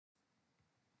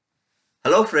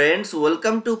Hello friends,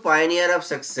 welcome to Pioneer of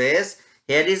Success.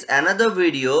 Here is another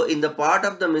video in the part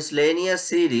of the miscellaneous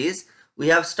series. We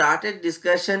have started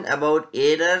discussion about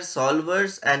error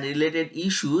solvers and related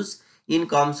issues in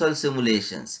comsol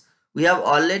simulations. We have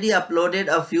already uploaded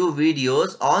a few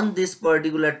videos on this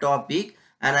particular topic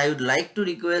and I would like to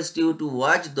request you to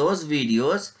watch those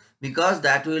videos because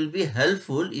that will be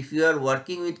helpful if you are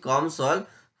working with comsol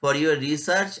for your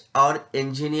research or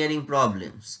engineering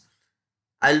problems.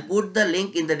 I'll put the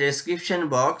link in the description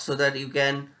box so that you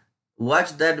can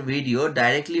watch that video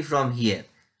directly from here.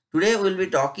 Today we'll be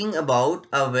talking about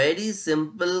a very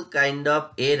simple kind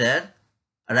of error,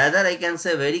 rather I can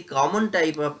say very common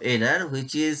type of error,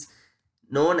 which is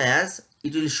known as,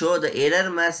 it will show the error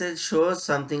message shows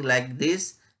something like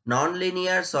this: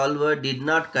 nonlinear solver did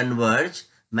not converge,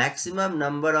 maximum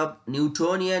number of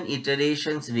Newtonian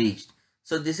iterations reached.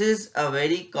 So this is a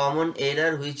very common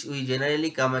error which we generally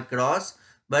come across,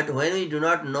 but when we do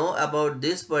not know about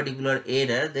this particular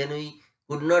error, then we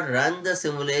could not run the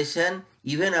simulation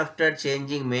even after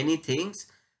changing many things.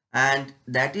 And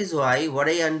that is why what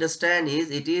I understand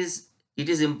is it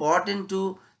is important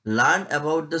to learn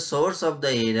about the source of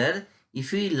the error.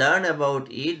 If we learn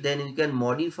about it, then we can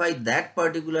modify that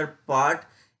particular part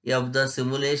of the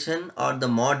simulation or the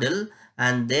model,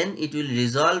 and then it will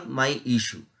resolve my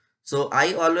issue. So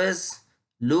I always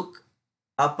look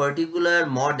a particular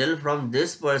model from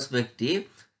this perspective.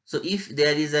 So if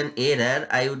there is an error,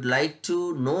 I would like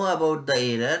to know about the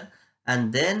error,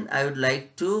 and then I would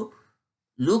like to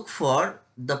look for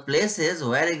the places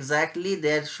where exactly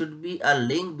there should be a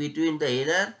link between the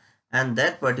error and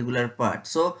that particular part.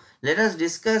 So let us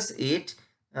discuss it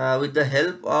with the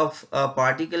help of a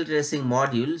particle tracing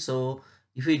module. So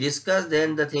if we discuss,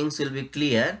 then the things will be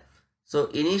clear. So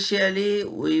initially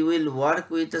we will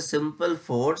work with a simple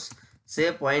force. Say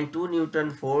 0.2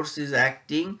 Newton force is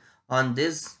acting on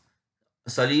this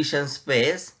solution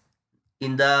space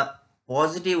in the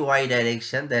positive y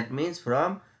direction. That means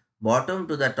from bottom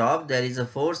to the top there is a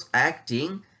force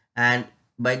acting, and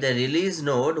by the release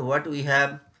node what we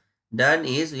have done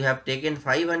is we have taken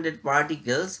 500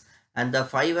 particles, and the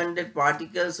 500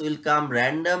 particles will come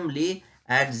randomly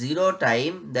at 0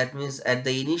 time, that means at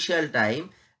the initial time,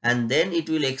 and then it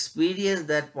will experience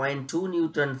that zero point 0.2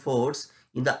 Newton force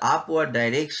in the upward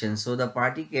direction. So the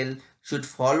particle should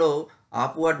follow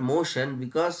upward motion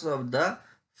because of the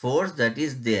force that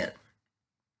is there.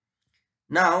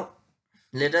 Now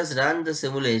let us run the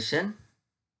simulation.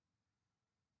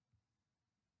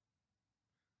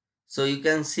 So you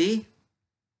can see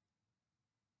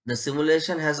the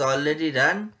simulation has already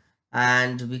run,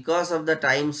 and because of the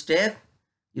time step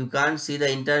you can't see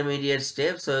the intermediate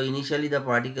step. So initially the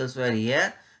particles were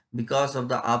here, because of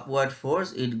the upward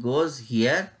force it goes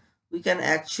here. We can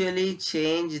actually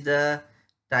change the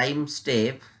time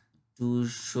step to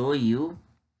show you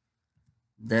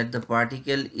that the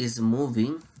particle is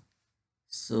moving.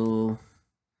 So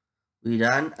we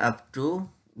run up to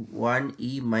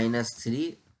 1e minus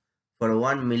 3 for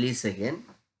 1 millisecond.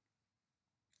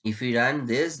 If we run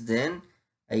this, then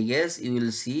I guess you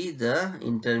will see the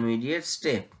intermediate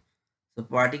step. So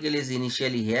particle is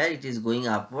initially here, it is going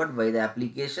upward by the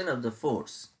application of the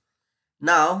force.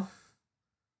 Now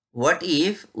what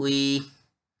if we,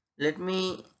 let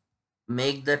me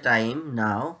make the time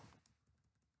now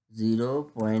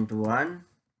 0 0.1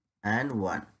 and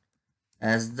 1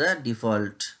 as the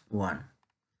default one.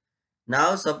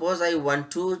 Now suppose I want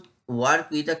to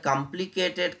work with a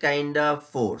complicated kind of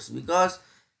force, because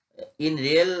in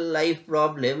real life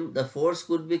problem the force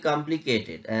could be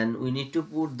complicated and we need to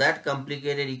put that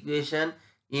complicated equation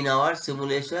in our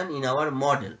simulation, in our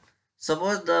model.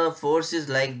 Suppose the force is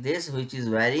like this, which is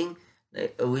varying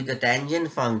with a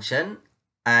tangent function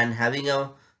and having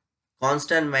a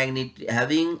constant magnitude,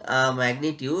 having a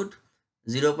magnitude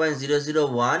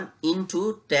 0.001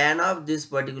 into tan of this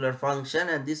particular function,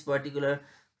 and this particular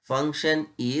function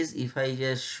is, if I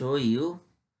just show you,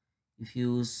 if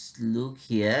you look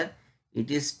here,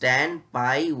 it is tan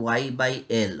pi y by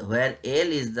L, where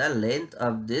L is the length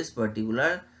of this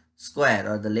particular square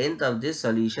or the length of this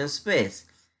solution space.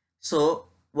 So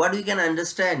what we can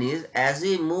understand is, as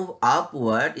we move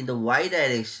upward in the y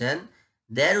direction,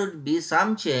 there would be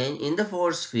some change in the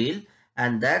force field,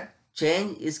 and that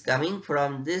change is coming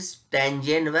from this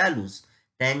tangent values,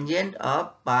 tangent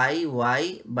of pi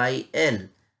y by L,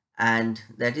 and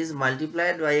that is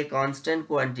multiplied by a constant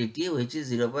quantity which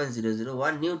is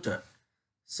 0.001 Newton.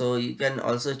 So you can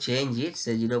also change it,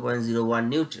 say 0.01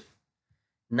 Newton.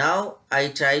 Now I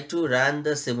try to run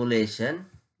the simulation.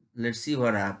 Let's see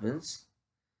what happens.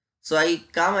 So I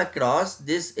come across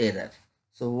this error.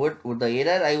 So what the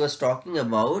error I was talking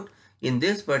about, in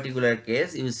this particular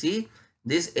case, you see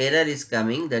this error is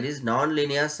coming, that is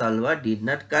nonlinear solver did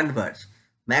not converge.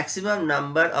 Maximum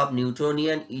number of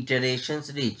Newtonian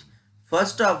iterations reached.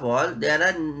 First of all, there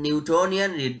are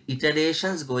Newtonian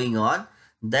iterations going on.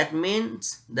 That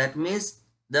means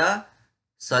the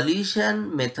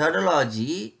solution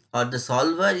methodology or the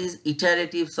solver is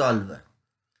iterative solver,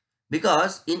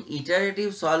 because in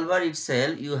iterative solver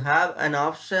itself you have an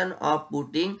option of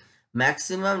putting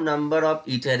maximum number of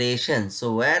iterations.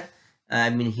 So where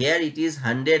here it is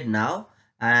 100 now,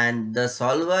 and the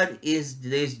solver is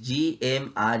this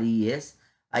GMRES.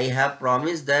 I have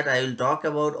promised that I will talk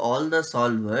about all the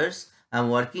solvers. I'm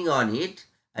working on it.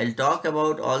 I'll talk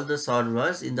about all the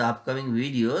solvers in the upcoming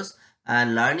videos,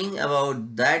 and learning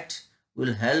about that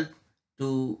will help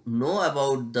to know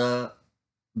about the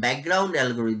background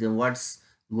algorithm, what's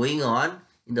going on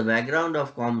in the background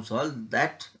of comsol,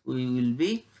 that we will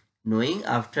be knowing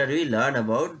after we learn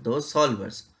about those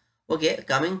solvers. Okay,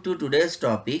 coming to today's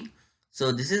topic.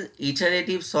 So this is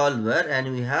iterative solver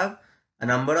and we have a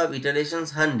number of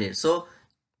iterations 100. So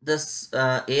this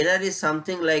error is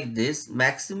something like this: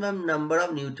 maximum number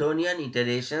of Newtonian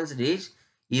iterations reached,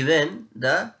 even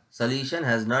the solution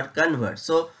has not converged.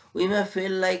 So we may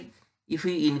feel like, if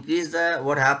we increase the,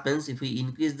 what happens if we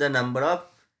increase the number of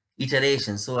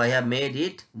iterations? So I have made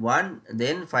it 1,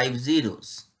 then 5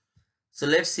 zeros. So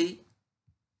let's see,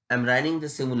 I'm running the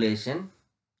simulation.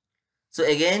 So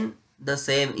again the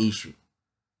same issue,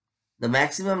 the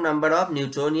maximum number of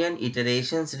Newtonian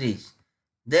iterations reached.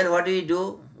 Then what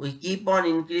do? We keep on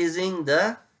increasing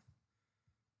the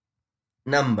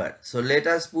number. So let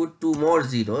us put 2 more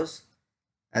zeros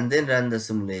and then run the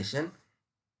simulation.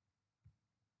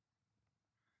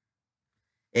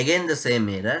 Again the same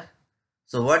error.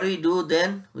 So what we do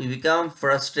then? We become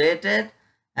frustrated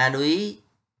and we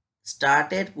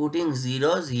started putting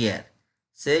zeros here.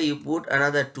 Say you put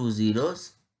another 2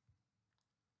 zeros.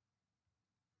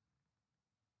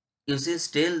 You see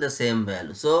still the same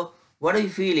value. So what we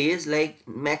feel is like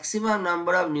maximum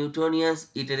number of Newtonian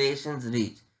iterations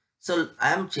reached. So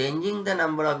I am changing the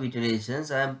number of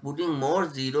iterations. I am putting more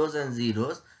zeros and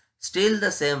zeros. Still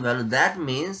the same value. That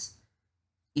means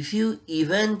if you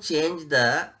even change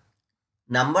the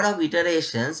number of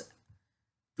iterations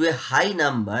to a high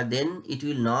number, then it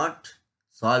will not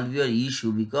solve your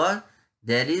issue, because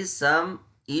there is some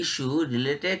issue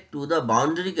related to the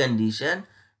boundary condition,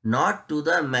 not to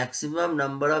the maximum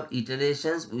number of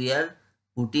iterations we are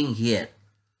putting here.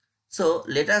 So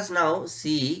let us now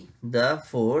see the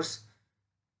force.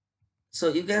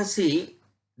 So you can see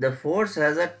the force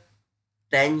has a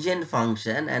tangent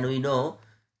function, and we know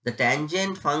the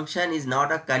tangent function is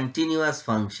not a continuous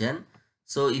function.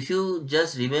 So if you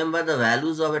just remember the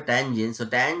values of a tangent, so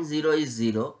tan 0 is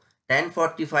 0, tan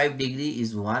 45 degree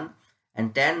is 1,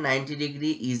 and tan 90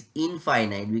 degree is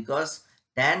infinite, because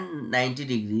tan 90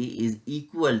 degree is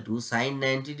equal to sine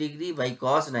 90 degree by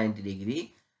cos 90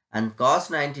 degree, and cos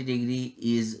 90 degree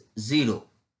is 0.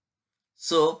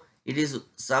 So it is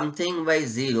something by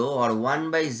 0 or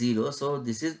 1 by 0. So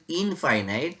this is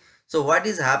infinite. So what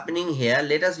is happening here?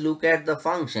 Let us look at the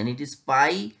function. It is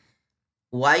pi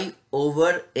y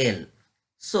over L.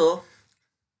 So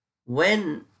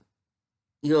when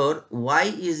your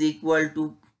y is equal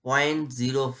to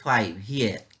 0.05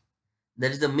 here,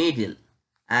 that is the middle,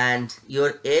 and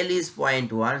your L is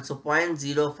 0.1, so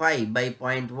 0.05 by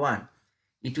 0.1,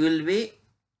 it will be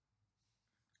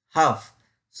half.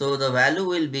 So the value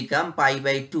will become pi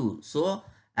by 2. So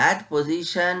at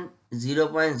position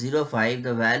 0.05,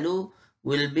 the value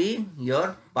will be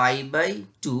your pi by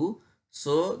 2.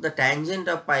 So the tangent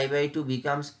of pi by 2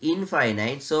 becomes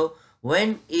infinite. So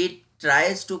when it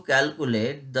tries to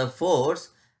calculate the force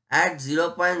at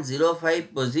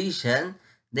 0.05 position,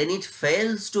 then it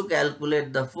fails to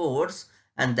calculate the force,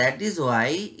 and that is why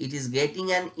it is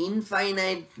getting an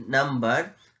infinite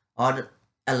number or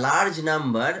a large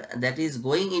number that is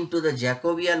going into the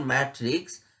Jacobian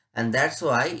matrix, and that's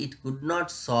why it could not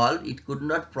solve, it could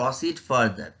not proceed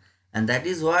further, and that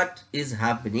is what is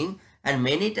happening. And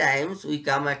many times we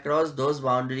come across those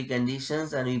boundary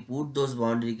conditions and we put those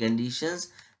boundary conditions,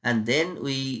 and then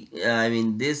we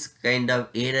this kind of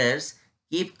errors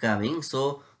keep coming.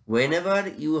 So whenever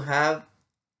you have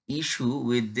issue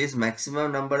with this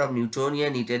maximum number of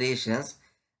Newtonian iterations,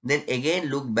 then again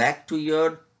look back to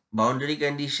your boundary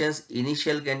conditions,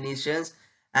 initial conditions,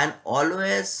 and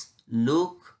always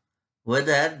look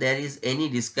whether there is any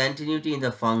discontinuity in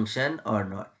the function or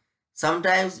not.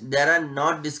 Sometimes there are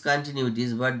not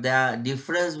discontinuities, but the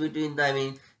difference between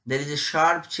the, there is a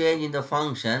sharp change in the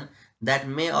function that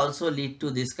may also lead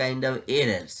to this kind of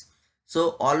errors.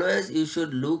 So always you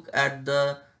should look at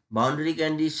the boundary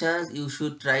conditions, you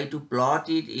should try to plot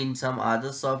it in some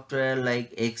other software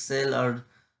like Excel or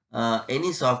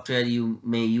any software you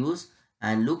may use,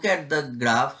 and look at the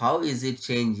graph, how is it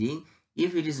changing.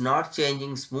 If it is not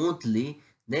changing smoothly,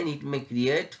 then it may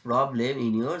create problem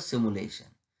in your simulation.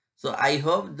 So I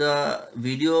hope the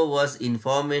video was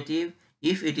informative.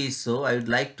 If it is so, I would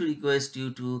like to request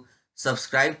you to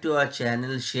subscribe to our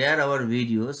channel, share our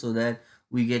videos so that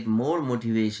we get more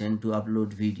motivation to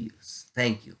upload videos.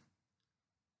 Thank you.